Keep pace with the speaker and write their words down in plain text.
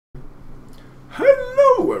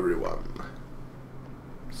everyone.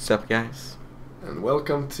 Sup guys? And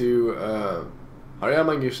welcome to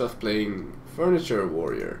Hariyama and Gustafsson playing Furniture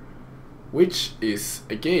Warrior, which is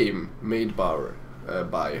a game made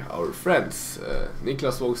by our friends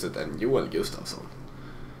Niklas, Vågstedt and Gustafsson.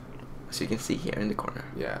 As you can see here in the corner.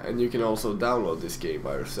 Yeah, and you can also download this game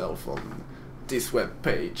by yourself on this web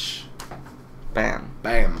page. Bam.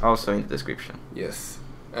 Bam. Also in the description. Yes.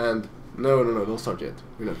 And no, don't start yet.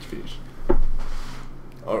 We're not finished.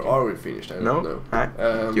 Or are we finished? I don't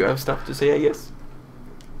know. You have stuff to say, I guess?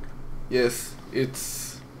 Yes,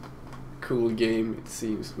 it's a cool game, it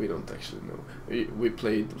seems. We don't actually know. We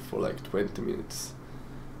played for like 20 minutes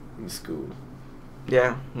in school.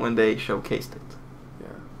 Yeah, when they showcased it. Yeah.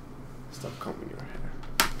 Stop combing your hair.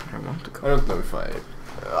 I want to I don't know if I...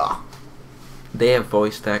 They have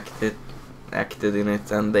voice acted in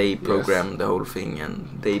it, and they programmed the whole thing,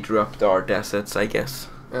 and they drew up the art assets, I guess.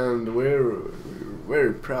 And we're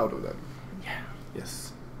very proud of them. Yeah.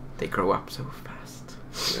 Yes. They grow up so fast.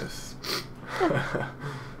 Yes.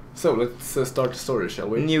 So let's start the story, shall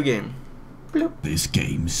we? New game. Bloop. This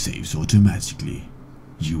game saves automatically.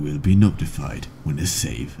 You will be notified when a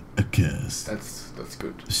save occurs. That's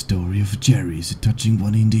good. The story of Jerry is a touching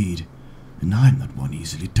one indeed, and I'm not one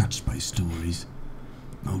easily touched by stories.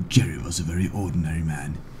 Oh, Jerry was a very ordinary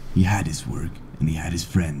man. He had his work, and he had his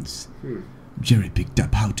friends. Jerry picked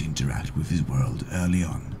up how to interact with his world early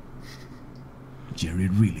on. Jerry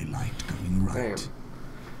really liked going right.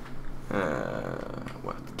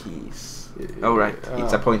 What keys? Oh right,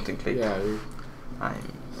 it's a point and click. Yeah,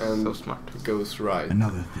 I'm so smart. It goes right.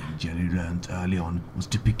 Another thing Jerry learned early on was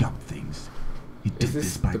to pick up things. He did Is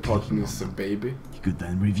this by the part clicking in on this a them. baby? He could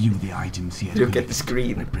then review the items he had Look at the collected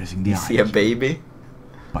screen. by pressing the You see a item. baby?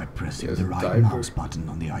 By pressing Yes, the a right diaper. mouse button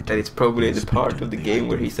on the item. That is probably he the inspected part of the game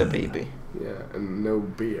where item he's a further. baby. Yeah, and no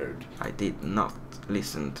beard. I did not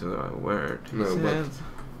listen to a word he No, but said.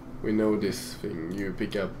 we know this thing. You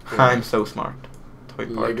pick up I'm so smart. Toy part.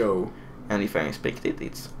 Lego, And if I inspect it,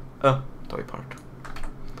 it's a toy part.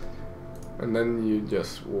 and then you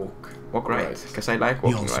just walk Right, because I like He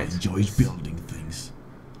walking also right. enjoys building things.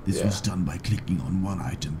 This Yeah. was done by clicking on one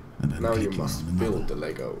item and then Now you clicking must on another. build the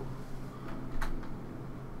Lego.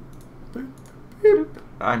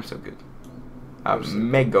 I'm so good. A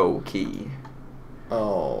Mego key.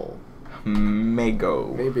 Oh,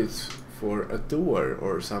 Mego. maybe it's for a door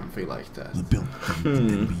or something like that. The built thing could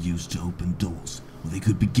then be used to open doors, or they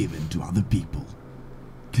could be given to other people.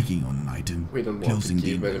 Clicking on an item, We don't want to closing the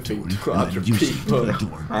give anything inventory, to and other then using people. the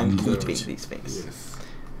door I'm unlocked. keeping these things. Yes.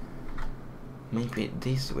 Maybe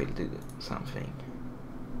this will do something.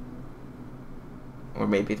 Or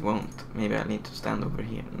maybe it won't. Maybe I need to stand over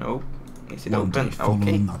here. Nope. Is it One open? day followed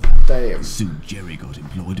Okay. another. Damn. Soon Jerry got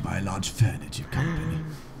employed by a large furniture company.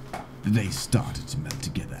 The days started to melt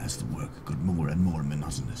together as the work got more and more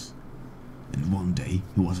monotonous. And one day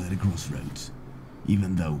he was at a crossroads.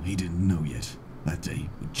 Even though he didn't know yet, that day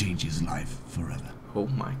would change his life forever. Oh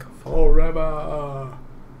my god. Forever.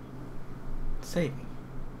 Saving.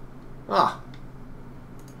 Ah,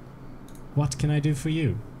 What can I do for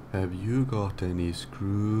you? Have you got any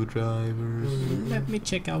screwdrivers? Let me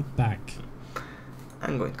check out back.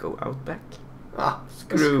 I'm going to go out back. a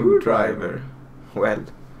Screwdriver. Well,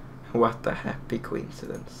 what a happy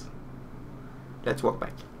coincidence. Let's walk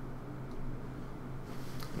back.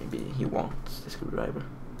 Maybe he wants the screwdriver.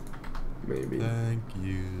 Maybe. Thank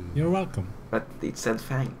you. You're welcome. But it said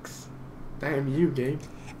thanks. Damn you, Gabe.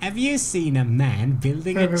 Have you seen a man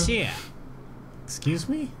building a chair? Excuse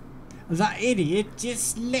me? That idiot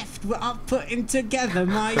just left without putting together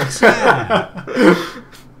my chair.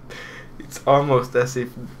 It's almost as if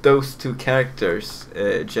those two characters,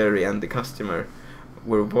 Jerry and the customer,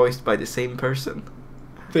 were voiced by the same person.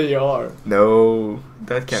 They are. No,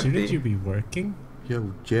 that can't Shouldn't be. you be working?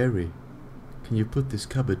 Yo, Jerry, can you put this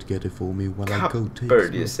cupboard together for me while I go take Cupboard,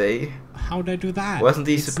 some? you say? How'd I do that? Wasn't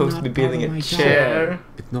he It's supposed to not be building part of a my job. chair?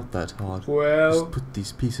 It's not that hard. Well, Just put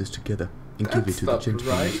these pieces together and give it that's to the not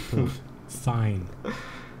gentleman. right. first. Fine.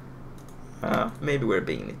 Maybe we're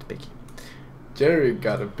being nitpicky. Jerry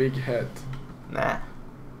got a big head. Nah.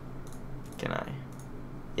 Can I?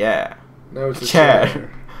 Yeah. Now it's a Chair.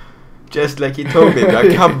 chair. Just like he told me,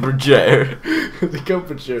 a cupboard chair. The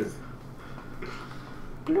comfort chair.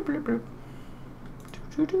 Bloop, bloop, bloop.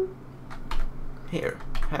 Doo, doo, doo. Here,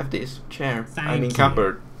 have this chair. I Thank mean you.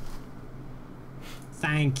 cupboard.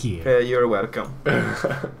 Thank you. You're welcome.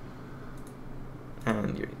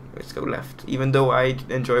 And let's go left. Even though I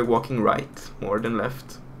enjoy walking right more than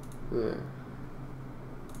left. Yeah.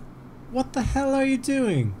 What the hell are you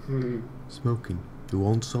doing? Hmm. Smoking. You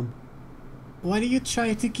want some? Why do you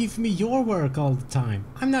try to give me your work all the time?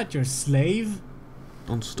 I'm not your slave.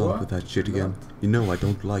 Don't start What? with that shit again. You know I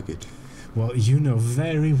don't like it. Well, you know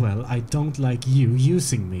very well I don't like you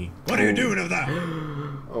using me. What are you doing of that?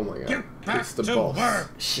 Oh my god. Get back It's the to boss.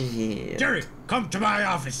 work. Shit. Jerry, come to my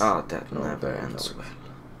office. Oh, that Oh, never that ends no. well.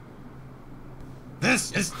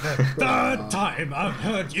 This is the third time I've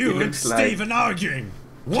heard you He and looks like Steven arguing.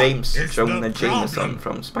 What James is Jonah the Jameson problem?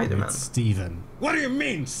 from Spider-Man. It's Steven. What do you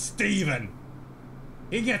mean, Steven?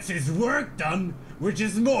 He gets his work done, which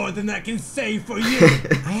is more than I can say for you.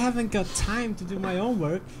 I haven't got time to do my own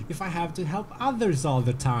work if I have to help others all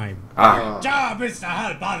the time. Ah, My job is to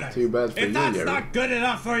help others. Too bad for If you, that's Jerry. not good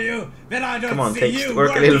enough for you, then I don't Come on, see Text, you work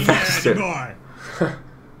a working little here faster. anymore.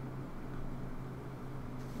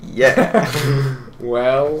 yeah.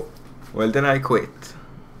 Well, Well, then I quit.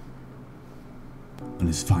 On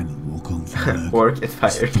his final walk home from work, Or get his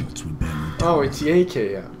fired. thoughts were bearing down. oh, it's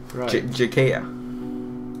Jkea. Right. Jkea.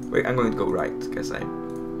 Wait, I'm going to go right, because I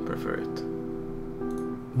prefer it.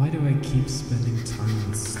 Why do I keep spending time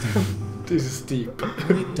with Steven? This is deep.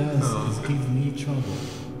 What it does is give me trouble.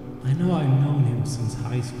 I know I've known him since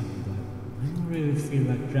high school, but I don't really feel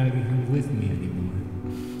like dragging him with me anymore.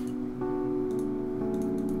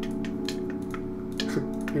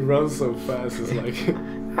 He runs so fast, it's like...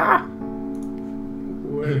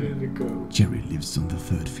 Where did it go? Jerry lives on the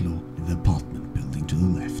 3rd floor in the apartment building to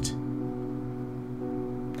the left.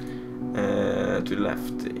 To the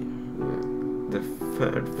left. The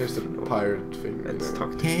third There's the floor. pirate thing. Let's you know.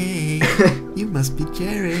 talk to Hey, you must be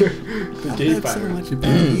Jerry. The gay pirate. much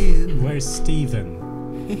about you. Where's Steven?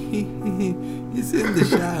 He's in the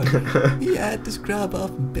shower. He had to scrub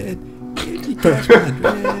off in bed. Did you catch my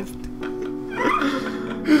drift?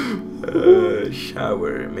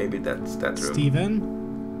 shower. Maybe that's that room.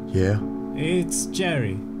 Steven? Yeah? It's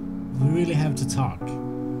Jerry. We really have to talk.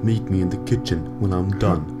 Meet me in the kitchen when I'm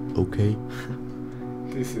done, okay?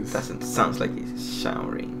 This is... Sounds like he's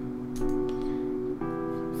showering.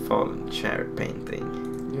 Fallen chair painting.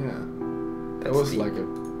 Yeah. That That's was deep. like a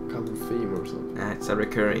common theme or something. It's a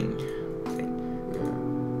recurring thing.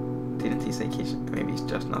 Yeah. Didn't he say kitchen? Maybe he's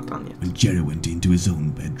just not done yet. When Jerry went into his own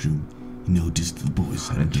bedroom, he noticed the boys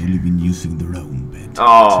hadn't only been using their own bed.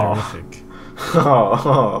 Oh, Terrific.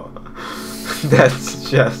 oh, that's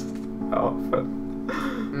just awful.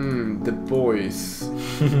 The boys.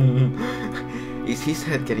 Is his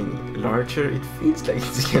head getting larger? It feels like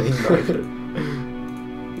it's getting larger.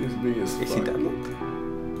 He's big as fuck. Is he done?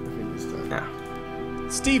 I think he's done. Yeah.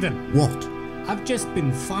 Steven, What? I've just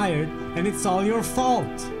been fired, and it's all your fault.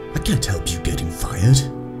 I can't help you getting fired.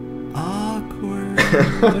 Awkward.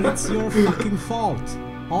 But it's your fucking fault.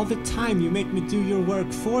 All the time you make me do your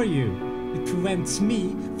work for you. It prevents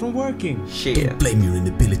me from working. Shit. Don't blame your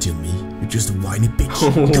inability on me. You're just a whiny bitch.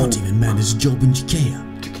 You can't even manage a job in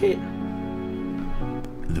Jkea. Okay.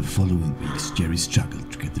 In the following weeks, Jerry struggled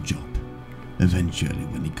to get the job. Eventually,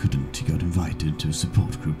 when he couldn't, he got invited to a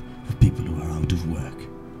support group for people who are out of work.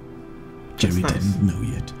 Jerry nice. didn't know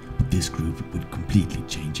yet, but this group would completely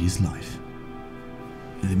change his life.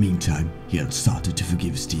 In the meantime, he had started to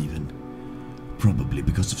forgive Steven. Probably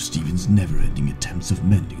because of Steven's never-ending attempts of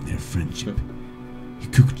mending their friendship. He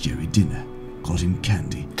cooked Jerry dinner, got him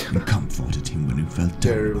candy, and comforted him when he felt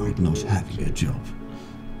Jerry terrible about would not love having a it. job.